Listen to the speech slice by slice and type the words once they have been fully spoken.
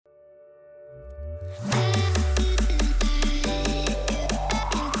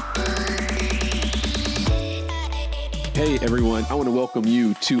Hey everyone, I want to welcome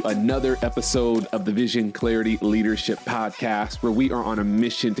you to another episode of the Vision Clarity Leadership Podcast, where we are on a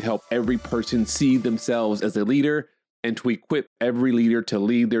mission to help every person see themselves as a leader and to equip every leader to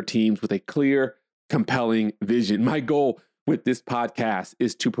lead their teams with a clear, compelling vision. My goal with this podcast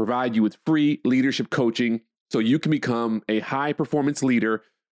is to provide you with free leadership coaching so you can become a high-performance leader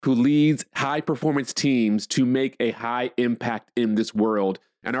who leads high-performance teams to make a high impact in this world.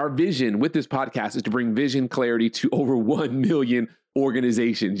 And our vision with this podcast is to bring vision clarity to over 1 million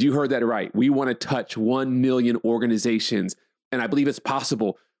organizations. You heard that right. We want to touch 1 million organizations, and I believe it's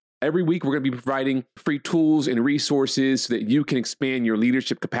possible. Every week, we're going to be providing free tools and resources so that you can expand your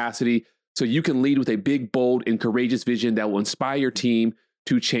leadership capacity, so you can lead with a big, bold, and courageous vision that will inspire your team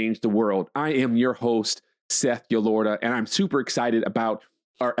to change the world. I am your host, Seth Yolorda, and I'm super excited about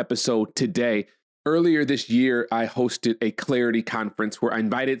our episode today. Earlier this year, I hosted a Clarity conference where I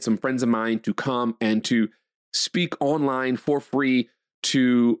invited some friends of mine to come and to speak online for free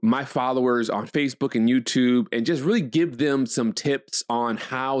to my followers on Facebook and YouTube, and just really give them some tips on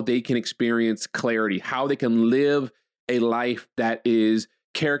how they can experience clarity, how they can live a life that is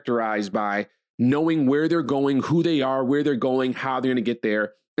characterized by knowing where they're going, who they are, where they're going, how they're going to get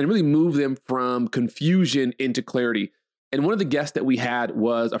there, and really move them from confusion into clarity. And one of the guests that we had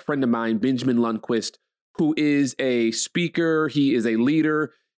was a friend of mine, Benjamin Lundquist, who is a speaker. He is a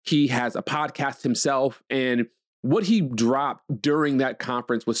leader. He has a podcast himself. And what he dropped during that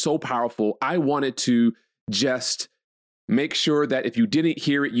conference was so powerful. I wanted to just make sure that if you didn't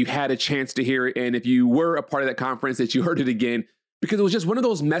hear it, you had a chance to hear it. And if you were a part of that conference, that you heard it again, because it was just one of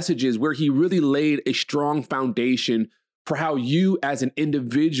those messages where he really laid a strong foundation for how you as an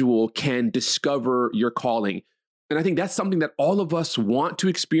individual can discover your calling. And I think that's something that all of us want to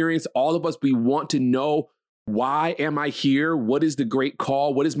experience. All of us, we want to know, why am I here? What is the great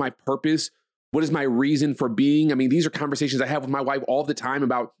call? What is my purpose? What is my reason for being? I mean, these are conversations I have with my wife all the time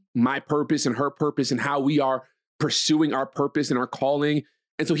about my purpose and her purpose and how we are pursuing our purpose and our calling.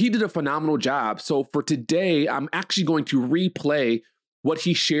 And so he did a phenomenal job. So for today, I'm actually going to replay what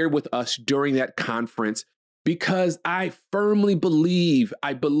he shared with us during that conference, because I firmly believe,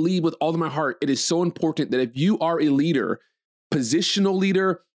 with all of my heart, it is so important that if you are a leader, positional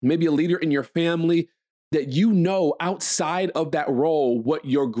leader, maybe a leader in your family, that you know outside of that role what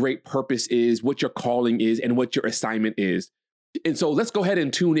your great purpose is, what your calling is, and what your assignment is. And so let's go ahead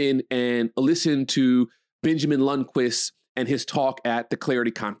and tune in and listen to Benjamin Lundquist and his talk at the Clarity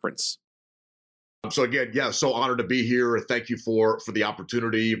Conference. So again, so honored to be here. Thank you for the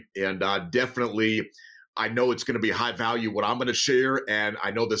opportunity, and definitely, I know it's going to be high value what I'm going to share, and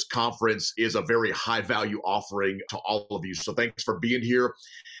I know this conference is a very high value offering to all of you. So thanks for being here.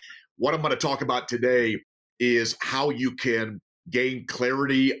 What I'm going to talk about today is how you can gain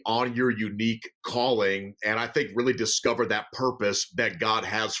clarity on your unique calling, and I think really discover that purpose that God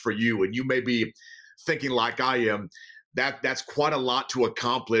has for you. And you may be thinking like I am, that's quite a lot to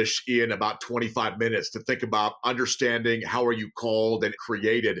accomplish in about 25 minutes, to think about understanding how are you called and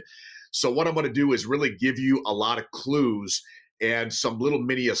created. So what I'm going to do is really give you a lot of clues and some little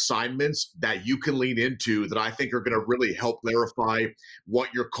mini assignments that you can lean into that I think are going to really help clarify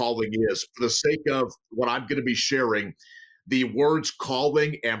what your calling is. For the sake of what I'm going to be sharing, the words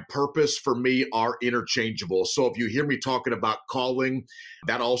calling and purpose for me are interchangeable. So if you hear me talking about calling,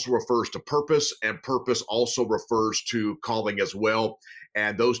 that also refers to purpose, and purpose also refers to calling as well.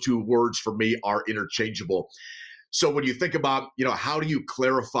 And those two words for me are interchangeable. So when you think about, how do you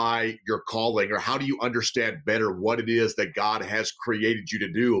clarify your calling, or how do you understand better what it is that God has created you to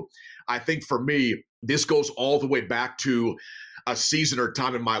do? I think for me, this goes all the way back to a season or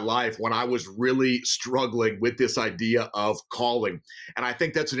time in my life when I was really struggling with this idea of calling. And I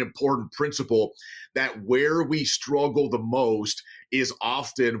think that's an important principle, that where we struggle the most is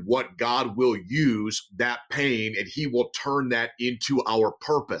often what God will use, that pain, and he will turn that into our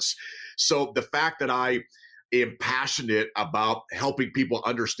purpose. So the fact that I am passionate about helping people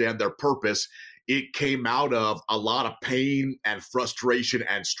understand their purpose, it came out of a lot of pain and frustration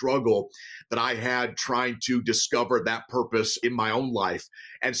and struggle that I had trying to discover that purpose in my own life.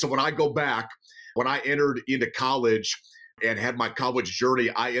 And so when I go back, when I entered into college and had my college journey,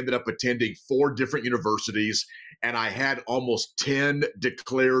 I ended up attending 4 different universities, and I had almost 10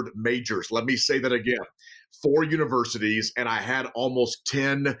 declared majors. Let me say that again. 4 universities, and I had almost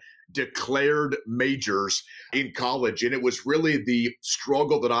 10 declared majors in college. And it was really the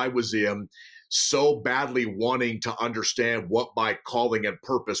struggle that I was in, so badly wanting to understand what my calling and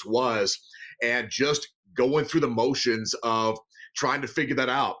purpose was, and just going through the motions of trying to figure that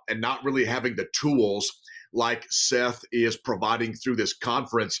out and not really having the tools like Seth is providing through this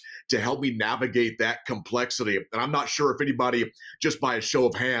conference to help me navigate that complexity. And I'm not sure if anybody, just by a show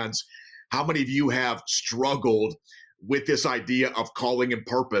of hands, how many of you have struggled with this idea of calling and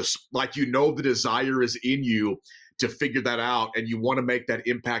purpose? Like, you know, the desire is in you to figure that out and you want to make that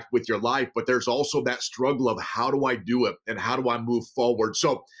impact with your life, but there's also that struggle of how do I do it and how do I move forward?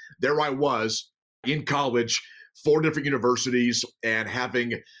 So there I was in college, 4 different universities, and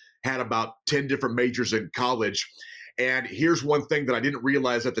having had about 10 different majors in college. And here's one thing that I didn't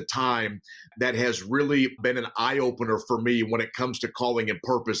realize at the time that has really been an eye-opener for me when it comes to calling and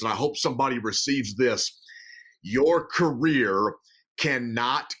purpose. And I hope somebody receives this. Your career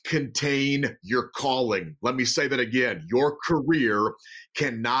cannot contain your calling. Let me say that again. Your career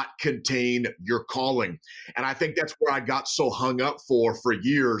cannot contain your calling. And I think that's where I got so hung up for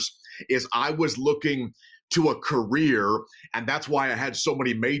years, is I was looking to a career, and that's why I had so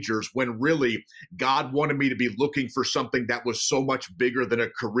many majors, when really God wanted me to be looking for something that was so much bigger than a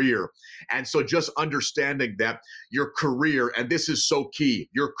career. And so just understanding that your career, and this is so key,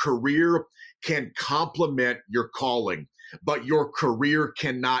 your career can complement your calling, but your career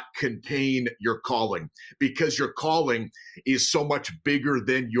cannot contain your calling, because your calling is so much bigger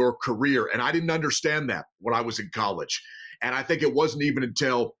than your career. And I didn't understand that when I was in college. And I think it wasn't even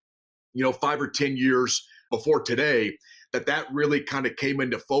until 5 or 10 years before today that really kind of came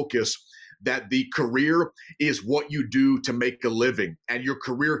into focus, that the career is what you do to make a living, and your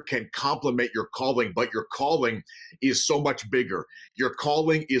career can complement your calling, but your calling is so much bigger. Your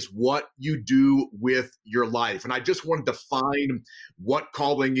calling is what you do with your life. And I just want to define what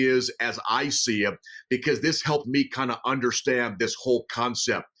calling is as I see it, because this helped me kind of understand this whole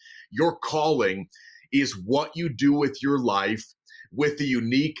concept. Your calling is what you do with your life, with the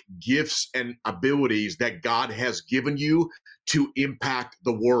unique gifts and abilities that God has given you to impact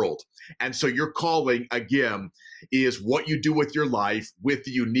the world. And so your calling, again, is what you do with your life, with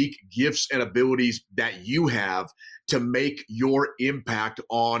the unique gifts and abilities that you have to make your impact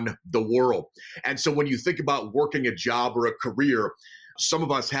on the world. And so when you think about working a job or a career, some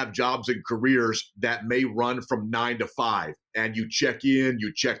of us have jobs and careers that may run from 9 to 5, and you check in,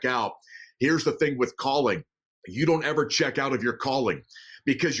 you check out. Here's the thing with calling. You don't ever check out of your calling,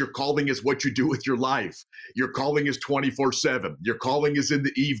 because your calling is what you do with your life. Your calling is 24/7. Your calling is in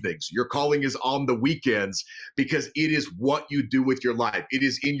the evenings. Your calling is on the weekends, because it is what you do with your life. It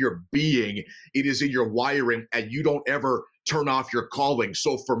is in your being. It is in your wiring, and you don't ever turn off your calling.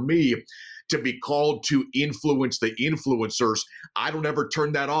 So for me, to be called to influence the influencers, I don't ever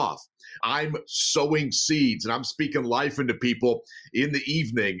turn that off. I'm sowing seeds and I'm speaking life into people in the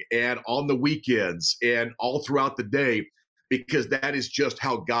evening and on the weekends and all throughout the day, because that is just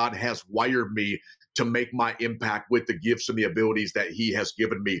how God has wired me to make my impact with the gifts and the abilities that He has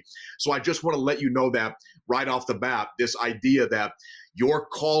given me. So I just want to let you know that right off the bat, this idea that your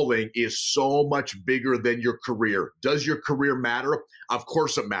calling is so much bigger than your career. Does your career matter? Of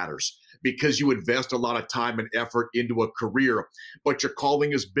course it matters, because you invest a lot of time and effort into a career, but your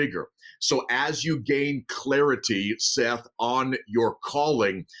calling is bigger. So as you gain clarity, Seth, on your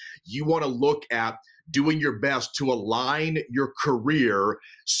calling, you want to look at doing your best to align your career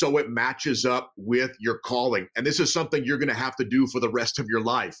so it matches up with your calling. And this is something you're going to have to do for the rest of your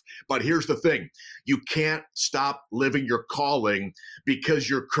life. But here's the thing. You can't stop living your calling because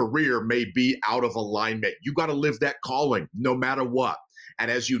your career may be out of alignment. You got to live that calling no matter what.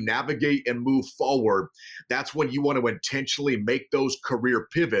 And as you navigate and move forward, that's when you want to intentionally make those career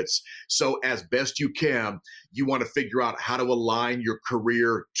pivots. So as best you can, you want to figure out how to align your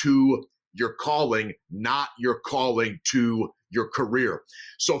career to your calling, not your calling to your career.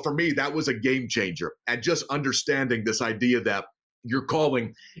 So for me, that was a game changer. And just understanding this idea that your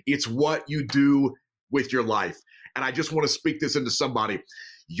calling, it's what you do with your life. And I just want to speak this into somebody.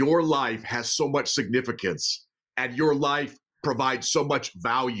 Your life has so much significance, and your life provides so much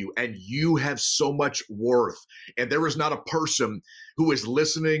value, and you have so much worth. And there is not a person who is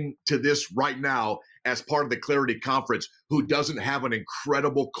listening to this right now as part of the Clarity Conference who doesn't have an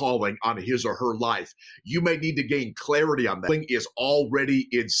incredible calling on his or her life. You may need to gain clarity on that. Calling is already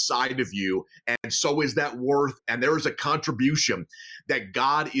inside of you, and so is that worth. And there is a contribution that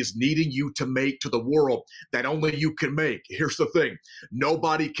God is needing you to make to the world that only you can make. Here's the thing.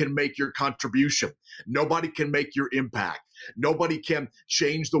 Nobody can make your contribution. Nobody can make your impact. Nobody can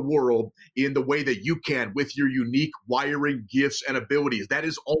change the world in the way that you can with your unique wiring, gifts, and abilities. That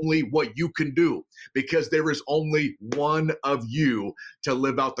is only what you can do, because there is only one of you to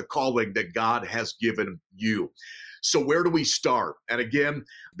live out the calling that God has given you. So where do we start? And again,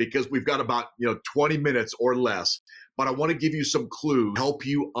 because we've got about 20 minutes or less, but I want to give you some clues, help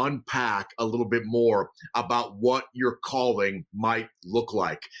you unpack a little bit more about what your calling might look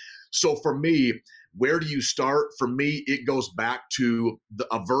like. So for me, where do you start? For me, it goes back to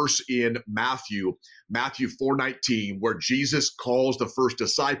a verse in Matthew 4:19, where Jesus calls the first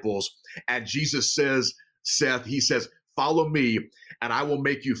disciples, and Jesus says, Seth, he says, follow me, and I will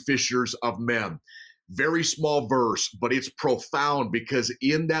make you fishers of men. Very small verse, but it's profound, because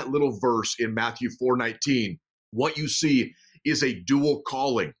in that little verse in Matthew 4:19, what you see is a dual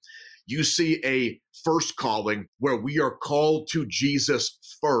calling. You see a first calling where we are called to Jesus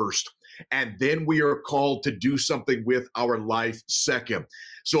first, and then we are called to do something with our life second.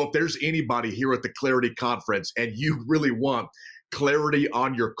 So if there's anybody here at the Clarity Conference and you really want clarity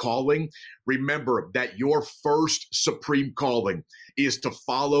on your calling, remember that your first supreme calling is to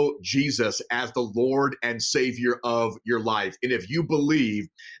follow Jesus as the Lord and Savior of your life. And if you believe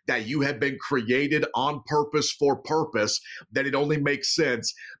that you have been created on purpose for purpose, then it only makes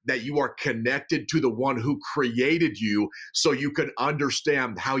sense that you are connected to the one who created you so you can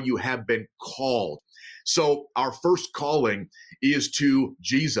understand how you have been called. So our first calling is to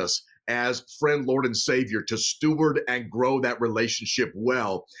Jesus as friend, Lord, and Savior, to steward and grow that relationship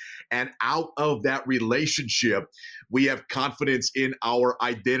well. And out of that relationship, we have confidence in our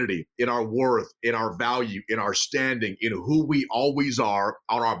identity, in our worth, in our value, in our standing, in who we always are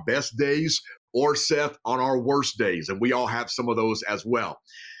on our best days, or Seth, on our worst days. And we all have some of those as well.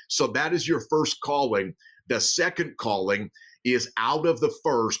 So that is your first calling. The second calling is out of the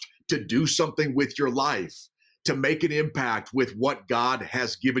first, to do something with your life, to make an impact with what God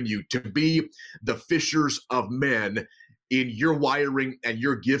has given you, to be the fishers of men in your wiring and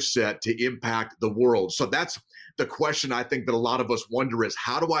your gift set to impact the world. So that's the question I think that a lot of us wonder is,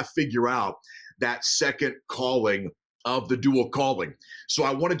 how do I figure out that second calling of the dual calling? So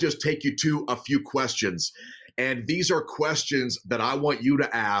I want to just take you to a few questions. And these are questions that I want you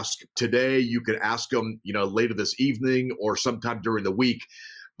to ask today. You can ask them, later this evening or sometime during the week.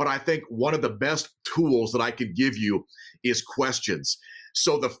 But I think one of the best tools that I can give you is questions.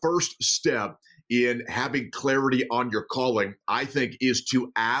 So the first step in having clarity on your calling, I think, is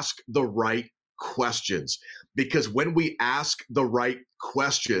to ask the right questions. Because when we ask the right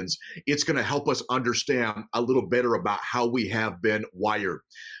questions, it's going to help us understand a little better about how we have been wired.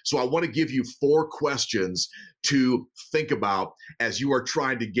 So I want to give you 4 questions to think about as you are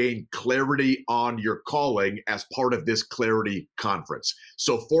trying to gain clarity on your calling as part of this Clarity Conference.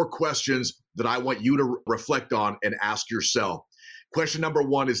 So 4 questions that I want you to reflect on and ask yourself. Question number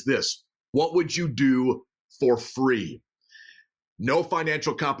 1 is this: what would you do for free? No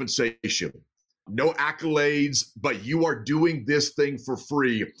financial compensation, no accolades, but you are doing this thing for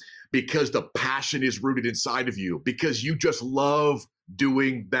free because the passion is rooted inside of you, because you just love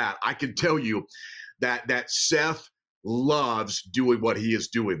doing that. I can tell you that Seth loves doing what he is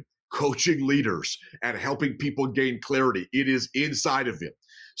doing, coaching leaders and helping people gain clarity. It is inside of him.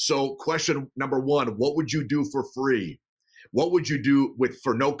 So question number 1, what would you do for free? What would you do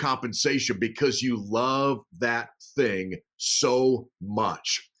for no compensation because you love that thing so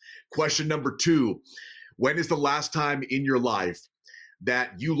much? Question number 2, when is the last time in your life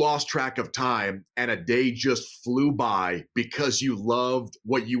that you lost track of time and a day just flew by because you loved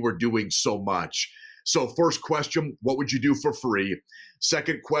what you were doing so much? So first question, what would you do for free?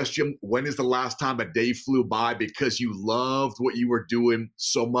 Second question, when is the last time a day flew by because you loved what you were doing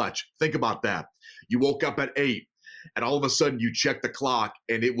so much? Think about that. You woke up at 8 and all of a sudden you checked the clock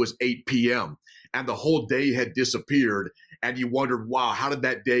and it was 8 p.m. and the whole day had disappeared and you wondered, wow, how did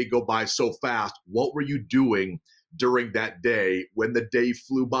that day go by so fast? What were you doing during that day when the day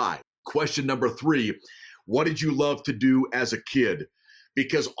flew by? Question number 3, what did you love to do as a kid?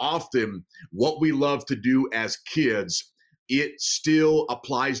 Because often what we love to do as kids, it still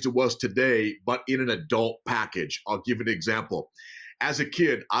applies to us today, but in an adult package. I'll give an example. As a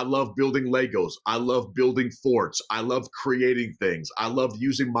kid, I love building Legos. I love building forts. I love creating things. I love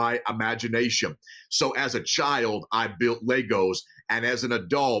using my imagination. So as a child, I built Legos. And as an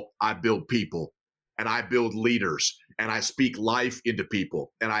adult, I build people and I build leaders and I speak life into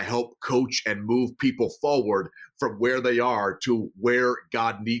people and I help coach and move people forward from where they are to where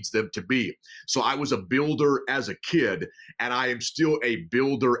God needs them to be. So I was a builder as a kid and I am still a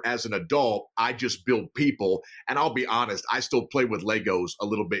builder as an adult. I just build people. And I'll be honest, I still play with Legos a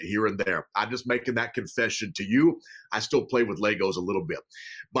little bit here and there. I'm just making that confession to you. I still play with Legos a little bit.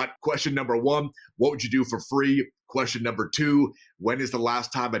 But question number 1, what would you do for free? Question number 2, when is the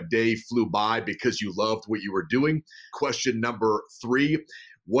last time a day flew by because you loved what you were doing? Question number 3,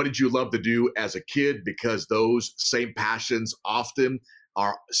 what did you love to do as a kid? Because those same passions often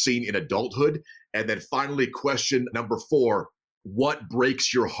are seen in adulthood. And then finally, question number 4, what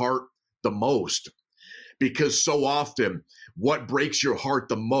breaks your heart the most? Because so often, what breaks your heart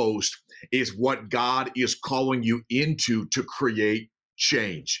the most is what God is calling you into to create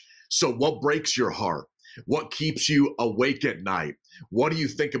change. So, what breaks your heart? What keeps you awake at night? What do you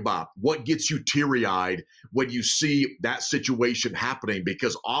think about? What gets you teary eyed when you see that situation happening?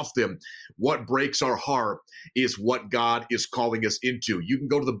 Because often, what breaks our heart is what God is calling us into. You can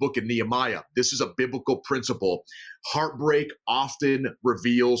go to the book of Nehemiah. This is a biblical principle. Heartbreak often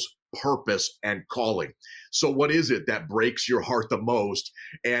reveals purpose and calling. So, what is it that breaks your heart the most?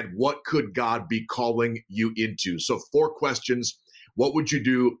 And what could God be calling you into? So, 4 questions. What would you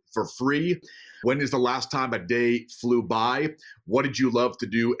do for free? When is the last time a day flew by? What did you love to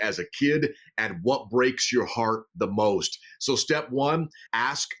do as a kid? And what breaks your heart the most? So, step 1,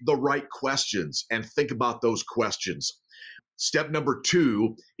 ask the right questions and think about those questions. Step number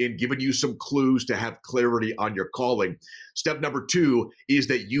 2, in giving you some clues to have clarity on your calling. Step number 2 is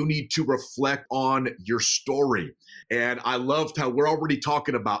that you need to reflect on your story. And I loved how we're already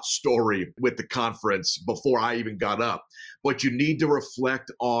talking about story with the conference before I even got up. But you need to reflect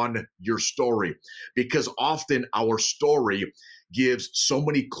on your story, because often our story gives so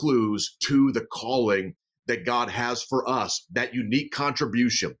many clues to the calling that God has for us, that unique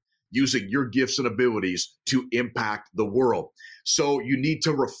contribution, using your gifts and abilities to impact the world. So you need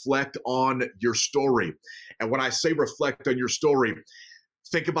to reflect on your story. And when I say reflect on your story,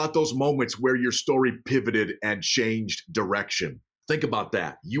 think about those moments where your story pivoted and changed direction. Think about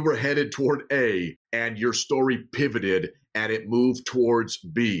that. You were headed toward A and your story pivoted and it moved towards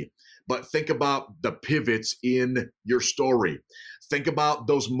B. But think about the pivots in your story. Think about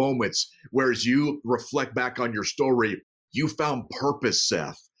those moments where, as you reflect back on your story, you found purpose,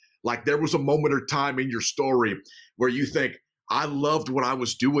 Seth. Like there was a moment or time in your story where you think, I loved what I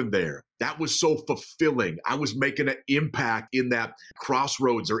was doing there. That was so fulfilling. I was making an impact in that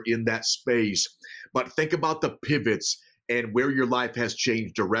crossroads or in that space. But think about the pivots and where your life has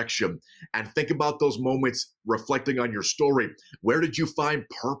changed direction. And think about those moments reflecting on your story. Where did you find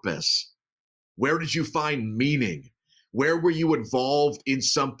purpose? Where did you find meaning? Where were you involved in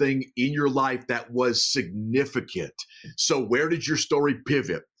something in your life that was significant? So where did your story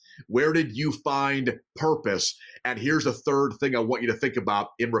pivot? Where did you find purpose? And here's a third thing I want you to think about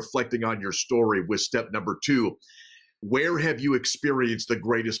in reflecting on your story with step number 2. Where have you experienced the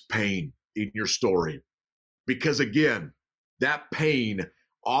greatest pain in your story? Because again, that pain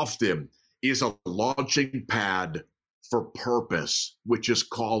often is a launching pad for purpose, which is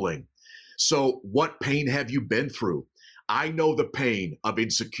calling. So what pain have you been through? I know the pain of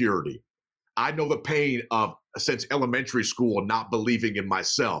insecurity. I know the pain of, since elementary school, not believing in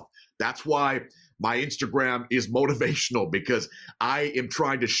myself. That's why my Instagram is motivational, because I am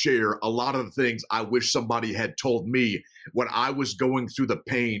trying to share a lot of the things I wish somebody had told me when I was going through the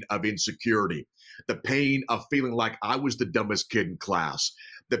pain of insecurity, the pain of feeling like I was the dumbest kid in class,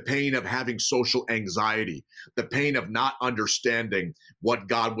 the pain of having social anxiety, the pain of not understanding what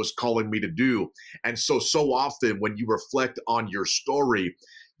God was calling me to do. And so often when you reflect on your story,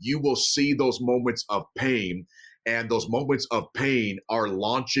 you will see those moments of pain, and those moments of pain are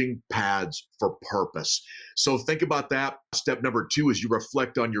launching pads for purpose. So think about that. Step number 2 is you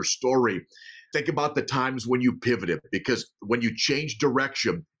reflect on your story. Think about the times when you pivoted, because when you change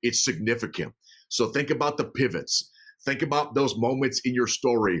direction, it's significant. So think about the pivots. Think about those moments in your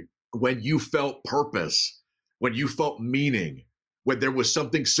story when you felt purpose, when you felt meaning, when there was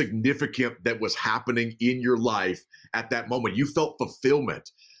something significant that was happening in your life at that moment. You felt fulfillment.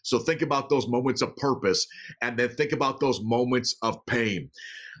 So think about those moments of purpose, and then think about those moments of pain.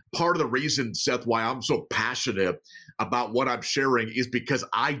 Part of the reason, Seth, why I'm so passionate about what I'm sharing is because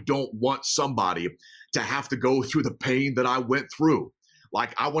I don't want somebody to have to go through the pain that I went through.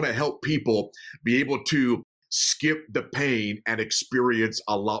 Like, I want to help people be able to skip the pain and experience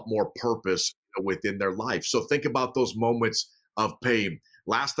a lot more purpose within their life. So think about those moments of pain.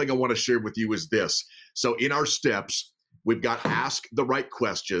 Last thing I want to share with you is this. So in our steps, we've got ask the right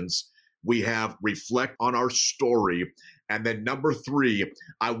questions. We have reflect on our story. And then number 3,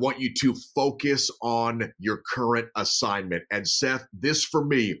 I want you to focus on your current assignment. And Seth, this for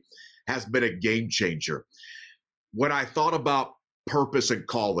me has been a game changer. When I thought about purpose and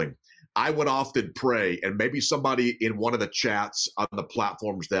calling, I would often pray, and maybe somebody in one of the chats on the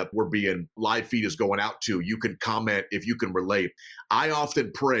platforms that we're being live feed is going out to, you can comment if you can relate. I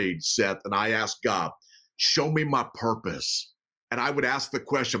often prayed, Seth, and I asked God, show me my purpose. And I would ask the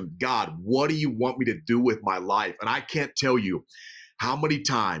question, God, what do you want me to do with my life? And I can't tell you how many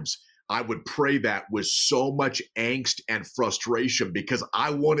times I would pray that with so much angst and frustration because I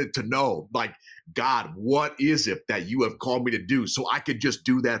wanted to know, like, God, what is it that you have called me to do so I could just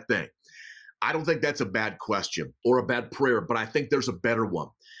do that thing? I don't think that's a bad question or a bad prayer, but I think there's a better one.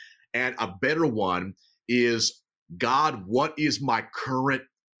 And a better one is, God, what is my current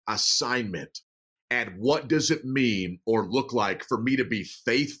assignment? And what does it mean or look like for me to be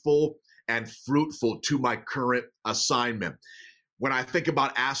faithful and fruitful to my current assignment? When I think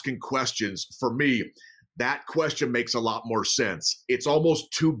about asking questions, for me, that question makes a lot more sense. It's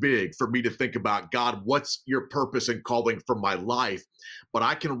almost too big for me to think about, God, what's your purpose and calling for my life? But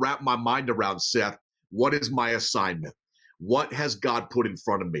I can wrap my mind around, Seth, what is my assignment? What has God put in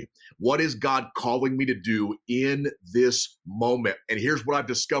front of me? What is God calling me to do in this moment? And here's what I've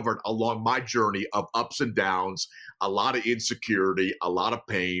discovered along my journey of ups and downs, a lot of insecurity, a lot of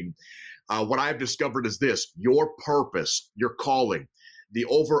pain. What I've discovered is this: your purpose, your calling, the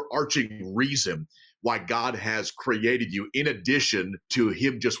overarching reason why God has created you, in addition to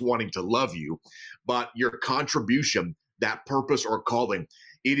him just wanting to love you, but your contribution, that purpose or calling,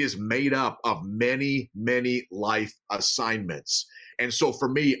 it is made up of many, many life assignments. And so for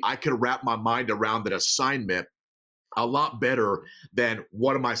me, I can wrap my mind around that assignment a lot better than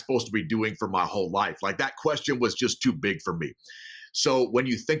what am I supposed to be doing for my whole life? Like, that question was just too big for me. So when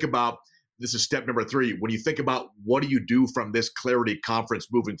you think about, this is step number 3, when you think about what do you do from this Clarity Conference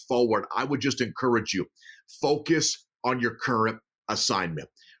moving forward, I would just encourage you, focus on your current assignment.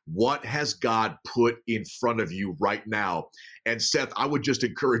 What has God put in front of you right now? And Seth, I would just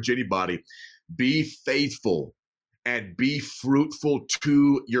encourage anybody, be faithful and be fruitful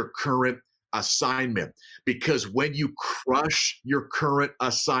to your current assignment. Because when you crush your current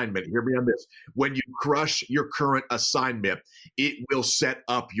assignment, hear me on this, when you crush your current assignment, it will set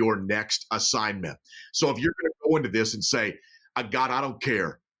up your next assignment. So if you're going to go into this and say, God, I don't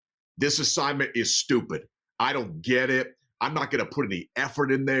care. This assignment is stupid. I don't get it. I'm not going to put any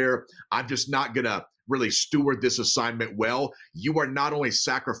effort in there. I'm just not going to really steward this assignment well. You are not only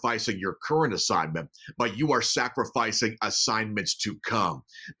sacrificing your current assignment, but you are sacrificing assignments to come,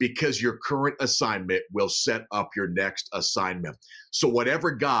 because your current assignment will set up your next assignment. So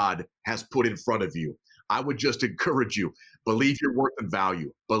whatever God has put in front of you, I would just encourage you, believe your worth and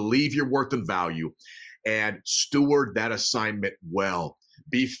value, believe your worth and value, and steward that assignment well.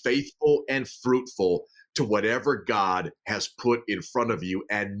 Be faithful and fruitful to whatever God has put in front of you,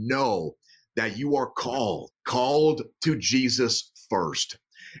 and know that you are called to Jesus first,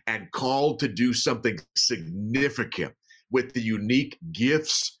 and called to do something significant with the unique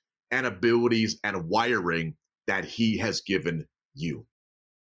gifts and abilities and wiring that he has given you.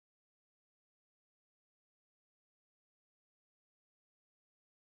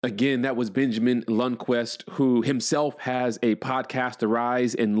 Again, that was Benjamin Lundquist, who himself has a podcast, the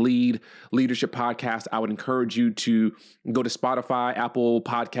Rise and Lead Leadership Podcast. I would encourage you to go to Spotify, Apple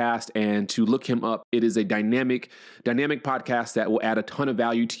Podcast, and to look him up. It is a dynamic podcast that will add a ton of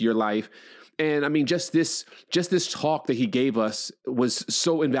value to your life. And I mean, just this talk that he gave us was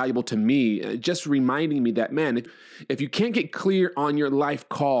so invaluable to me, just reminding me that, man, if you can't get clear on your life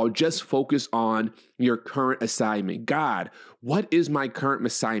call, just focus on your current assignment. God, what is my current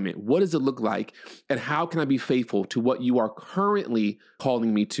assignment? What does it look like? And how can I be faithful to what you are currently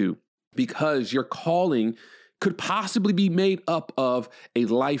calling me to? Because your calling could possibly be made up of a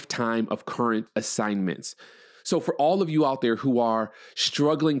lifetime of current assignments. So for all of you out there who are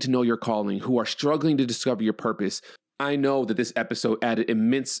struggling to know your calling, who are struggling to discover your purpose, I know that this episode added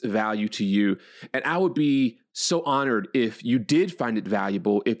immense value to you. And I would be so honored if you did find it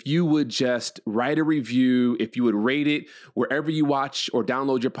valuable, if you would just write a review, if you would rate it wherever you watch or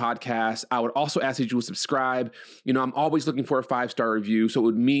download your podcast. I would also ask that you would subscribe. You know, I'm always looking for a 5-star review, so it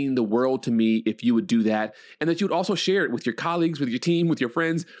would mean the world to me if you would do that, and that you would also share it with your colleagues, with your team, with your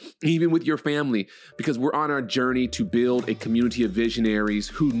friends, even with your family, because we're on our journey to build a community of visionaries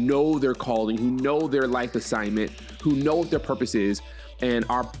who know their calling, who know their life assignment, who know what their purpose is. And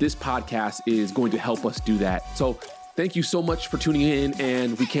this podcast is going to help us do that. So thank you so much for tuning in,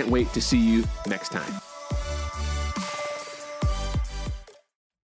 and we can't wait to see you next time.